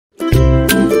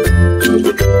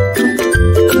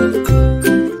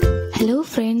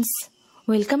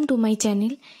Welcome to my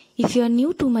channel. If you are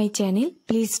new to my channel,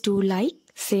 please do like,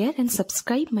 share and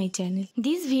subscribe my channel.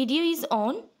 This video is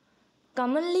on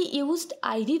commonly used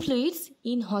IV fluids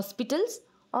in hospitals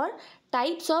or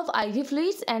types of IV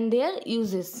fluids and their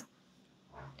uses.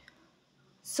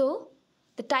 So,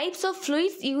 the types of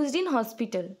fluids used in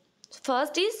hospital.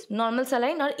 First is normal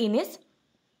saline or NS.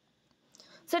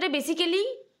 So, basically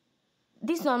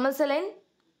this normal saline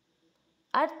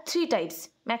are three types.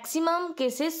 Maximum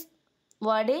cases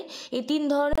ওয়ার্ডে এই তিন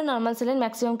ধরনের normal saline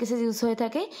maximum cases use হয়ে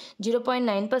থাকে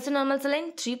 0.9% normal saline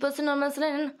 3% normal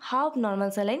saline and half normal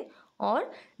saline or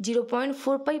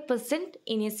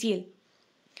 0.45% NaCl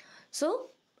so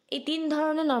এই তিন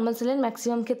ধরনের normal saline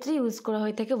maximum ক্ষেত্রে ইউজ করা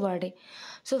হয়ে থাকে ওয়ার্ডে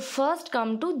so first come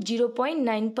to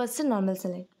 0.9% normal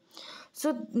saline so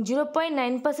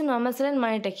 0.9% normal saline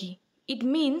মানেটা কি it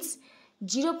means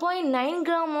 0.9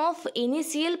 gram of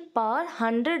NaCl per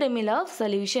 100 ml of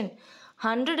solution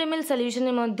 100 ml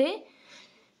সলিউশনের মধ্যে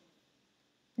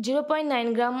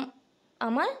 0.9 গ্রাম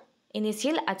আমার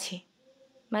NaCl আছে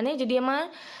মানে যদি আমার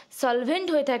সলভেন্ট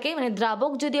হয়ে থাকে মানে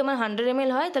দ্রাবক যদি আমার 100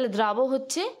 ml হয় তাহলে দ্রাবক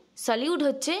হচ্ছে সলিউট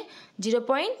হচ্ছে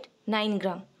 0.9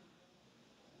 গ্রাম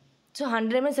সো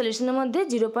 100 ml সলিউশনের মধ্যে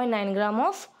 0.9 গ্রাম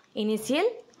অফ NaCl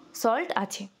সল্ট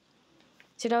আছে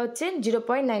সেটা হচ্ছে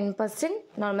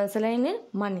 0.9% নর্মাল স্যালাইনের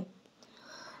মানে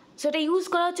সো এটা ইউজ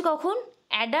করা হচ্ছে কখন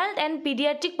adult and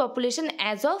pediatric population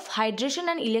as of hydration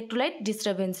and electrolyte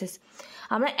disturbances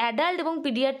আমরা অ্যাডাল্ট এবং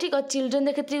পিডিয়াট্রিক আর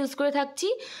চিলড্রেনদের ক্ষেত্রে ইউজ করে থাকছি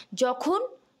যখন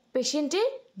পেশেন্টের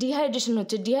ডিহাইড্রেশন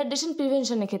হচ্ছে ডিহাইড্রেশন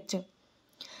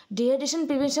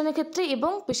প্রিভেনশনের ক্ষেত্রে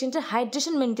এবং পেশেন্টের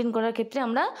হাইড্রেশন মেনটেন করার ক্ষেত্রে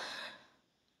আমরা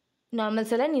নর্মাল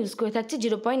স্যালাইন ইউজ করে থাকছি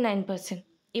 0.9%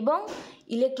 এবং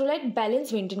ইলেকট্রোলাইট ব্যালেন্স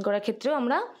মেনটেন করার ক্ষেত্রেও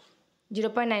আমরা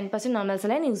 0.9% নর্মাল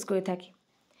স্যালাইন ইউজ করে থাকি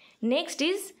next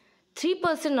is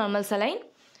 3% normal saline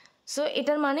so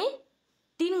এটার মানে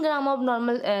 3 gram of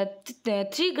normal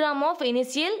 3 gram of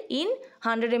NaCl in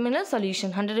 100 ml solution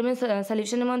 100 ml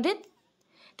সলিউশনের মধ্যে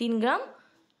 3 গ্রাম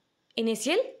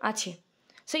NaCl আছে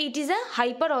so it is a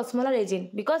hyper osmolar agent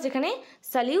because এখানে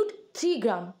সলিউট 3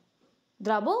 গ্রাম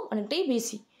দ্রাবক অনেকটাই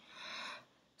বেশি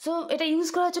সো এটা ইউজ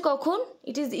করা হচ্ছে কখন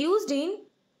it is used in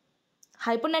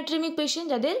হাইপোনাট্রিমিক patient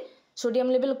যাদের সোডিয়াম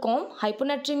লেভেল কম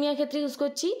হাইপোনাট্রিমিয়ার ক্ষেত্রে ইউজ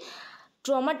করছি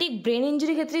ট্রমাটিক ব্রেন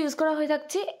ইঞ্জুরি ক্ষেত্রে ইউজ করা হয়ে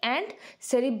থাকছে অ্যান্ড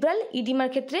সেরিব্রাল ইডিমার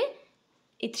ক্ষেত্রে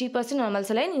এই 3% নর্মাল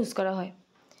স্যালাইন ইউজ করা হয়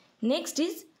next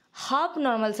is half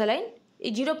normal saline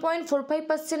এই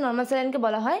 0.45% নর্মাল স্যালাইনকে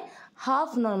বলা হয় half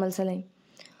normal saline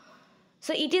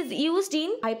so it is used in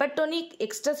hypertonic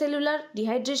extracellular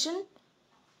dehydration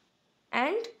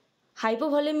and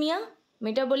hypovolaemia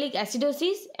metabolic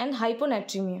acidosis and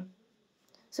হাইপোনাট্রিমিয়া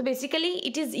so basically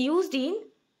it is used in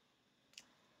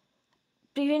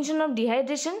prevention of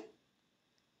dehydration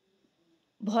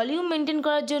volume maintain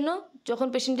করার জন্য যখন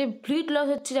পেশেন্টের fluid loss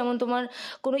হচ্ছে যেমন তোমার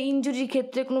কোনো ইনজুরির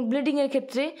ক্ষেত্রে কোনো ব্লিডিংয়ের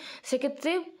ক্ষেত্রে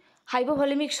সেক্ষেত্রে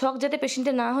হাইপোভলিমিক শক যাতে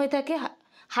পেশেন্টের না হয়ে থাকে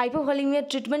হাইপোভলিমিয়ার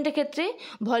ট্রিটমেন্টের ক্ষেত্রে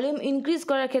ভলিউম ইনক্রিজ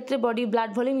করার ক্ষেত্রে বডি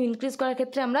ব্লাড ভলিউম ইনক্রিজ করার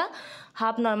ক্ষেত্রে আমরা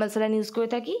হাফ নর্মাল স্যালাইন ইউজ করে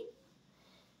থাকি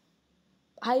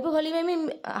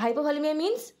hypovolaemia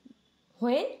means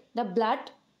when the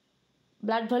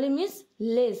blood volume is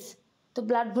less তো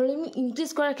ব্লাড ভলিউম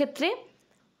ইনক্রিজ করার ক্ষেত্রে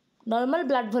নর্মাল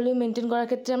ব্লাড ভলিউম মেনটেন করার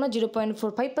ক্ষেত্রে আমরা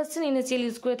 0.45% NaCl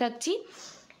ইউজ করে থাকছি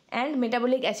অ্যান্ড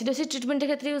মেটাবলিক অ্যাসিডোসিস ট্রিটমেন্টের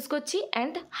ক্ষেত্রে ইউজ করছি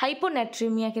অ্যান্ড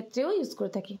হাইপোনাট্রিমিয়া ক্ষেত্রেও ইউজ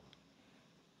করে থাকি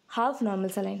half normal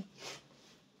saline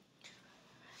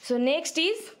so next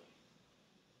is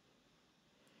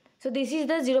so this is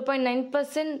the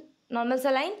 0.9% normal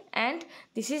saline and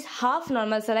this is half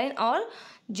normal saline or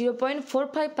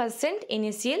 0.45%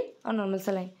 NaCl or normal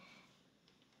saline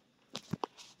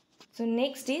so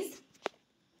next is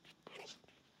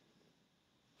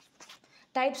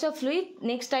types of fluid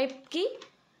next type ki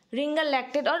ringal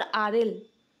lactate or RL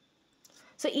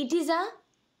so it is a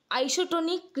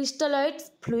isotonic crystalloid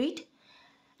fluid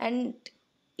and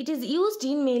it is used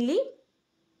in mainly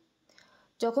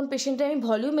যখন পেশেন্টের আমি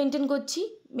volume maintain করছি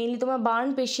mainly তোমার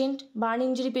burn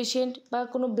injury patient বা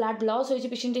কোনো blood loss হয়েছে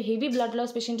পেশেন্টের heavy blood loss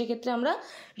পেশেন্টের ক্ষেত্রে আমরা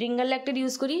রিঙ্গাল ল্যাকটেট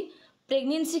ইউজ করি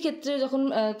প্রেগনেন্সি ক্ষেত্রে যখন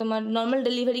তোমার নর্মাল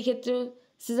ডেলিভারি ক্ষেত্রে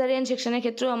সিজারিয়ান সেকশনের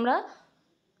ক্ষেত্রেও আমরা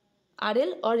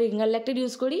RL অর রিঙ্গাল ল্যাকটেট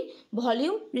ইউজ করি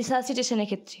ভলিউম রিসাসিটেশনের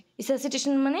ক্ষেত্রে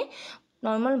রিসাসিটেশন মানে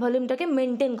নর্মাল ভলিউমটাকে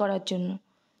মেনটেন করার জন্য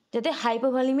যাতে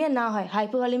হাইপোভলিমিয়া না হয়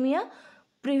হাইপোভলিমিয়া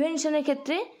প্রিভেনশনের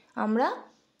ক্ষেত্রে আমরা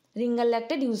রিঙ্গাল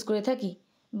ল্যাকটেট ইউজ করে থাকি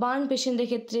বার্ন পেশেন্টের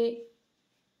ক্ষেত্রে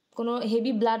কোনো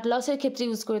হেভি ব্লাড লসের ক্ষেত্রে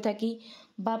ইউজ করে থাকি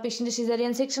বা পেশেন্টের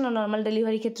সিজারিয়ান সেকশন ও নর্মাল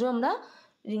ডেলিভারি ক্ষেত্রেও আমরা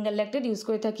রিঙ্গাল ল্যাকটেট ইউজ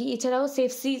করে থাকি এছাড়াও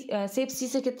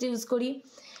সেপসিসের ক্ষেত্রে ইউজ করি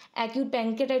অ্যাকিউট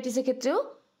প্যানক্রিয়াটাইটিসের ক্ষেত্রেও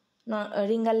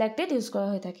রিঙ্গাল ল্যাকটেট ইউজ করা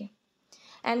হয়ে থাকে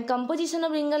and composition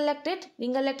of ringer lactate,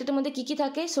 ringer ল্যাকটেটের মধ্যে কী কী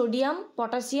থাকে? Sodium,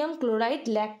 potassium, chloride,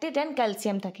 lactate and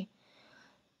calcium থাকে।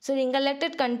 So ringer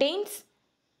lactate contains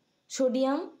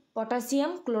sodium,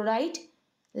 potassium, chloride,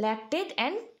 lactate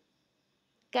and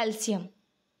calcium.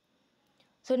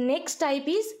 So next type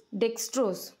is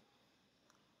dextrose.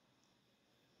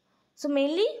 So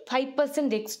mainly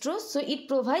 5% dextrose. So it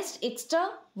provides extra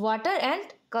water and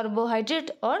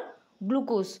carbohydrate or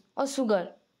glucose or sugar.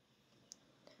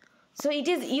 So it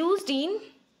is used in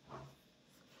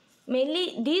mainly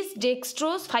this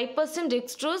dextrose, 5%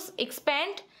 dextrose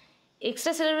expand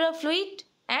extracellular fluid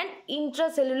and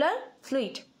intracellular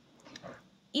fluid,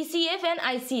 ECF and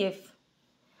ICF.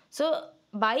 So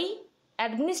by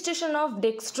administration of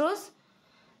dextrose,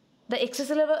 the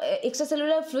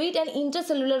extracellular fluid and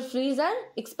intracellular fluids are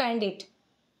expanded,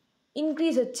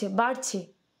 increase হচ্ছে, বাড়ছে,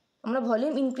 আমরা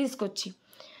volume increase করছি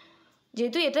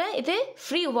যেহেতু এতে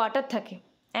free water থাকে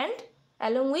and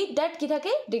along with that কী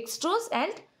থাকে? Dextrose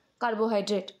and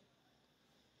carbohydrate.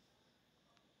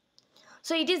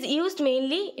 So it is used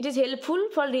mainly, it is helpful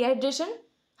for dehydration,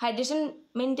 hydration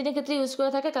মেনটেনের ক্ষেত্রে use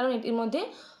করে থাকে কারণ এটির মধ্যে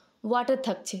ওয়াটার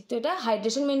থাকছে, তো এটা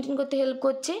হাইড্রেশন মেনটেন করতে হেল্প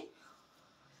করছে.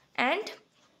 অ্যান্ড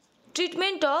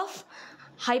ট্রিটমেন্ট অফ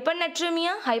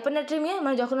হাইপারন্যাট্রেমিয়া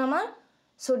মানে যখন আমার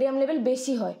সোডিয়াম লেভেল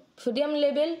বেশি হয়, সোডিয়াম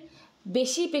লেভেল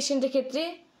বেশি পেশেন্টের ক্ষেত্রে,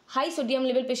 হাই সোডিয়াম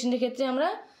লেভেল পেশেন্টের ক্ষেত্রে আমরা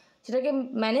সেটাকে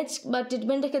ম্যানেজ বা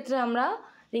ট্রিটমেন্টের ক্ষেত্রে আমরা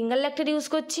রিঙ্গার ল্যাকটেট ইউজ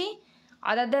করছি.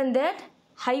 Other than that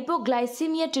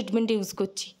hypoglycaemia ট্রিটমেন্টে use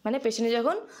করছি, মানে পেশেন্টের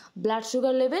যখন ব্লাড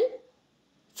সুগার লেভেল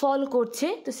ফল করছে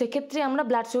তো সেক্ষেত্রে আমরা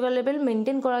ব্লাড সুগার লেভেল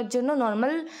মেনটেন করার জন্য,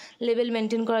 নর্মাল লেভেল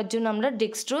মেনটেন করার জন্য আমরা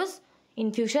ডেক্সট্রোজ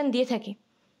ইনফিউশন দিয়ে থাকি.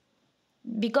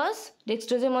 বিকজ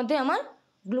ডেক্সট্রোজের মধ্যে আমার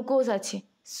গ্লুকোজ আছে,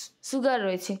 সুগার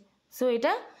রয়েছে, সো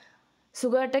এটা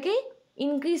সুগারটাকে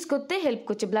ইনক্রিজ করতে হেল্প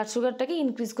করছে, ব্লাড সুগারটাকে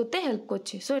ইনক্রিজ করতে হেল্প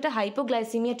করছে. সো এটা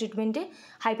hypoglycaemia ট্রিটমেন্টে,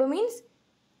 hypo means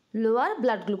lower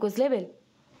blood glucose level,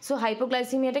 so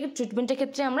হাইপোগ্লাইসেমিয়াটাকে ট্রিটমেন্টের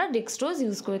ক্ষেত্রে আমরা ডেক্সট্রোজ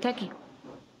ইউজ করে থাকি.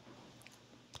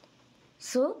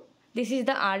 So this is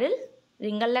the RL,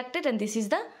 ringal lactate, and this is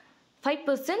the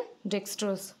 5%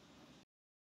 dextrose.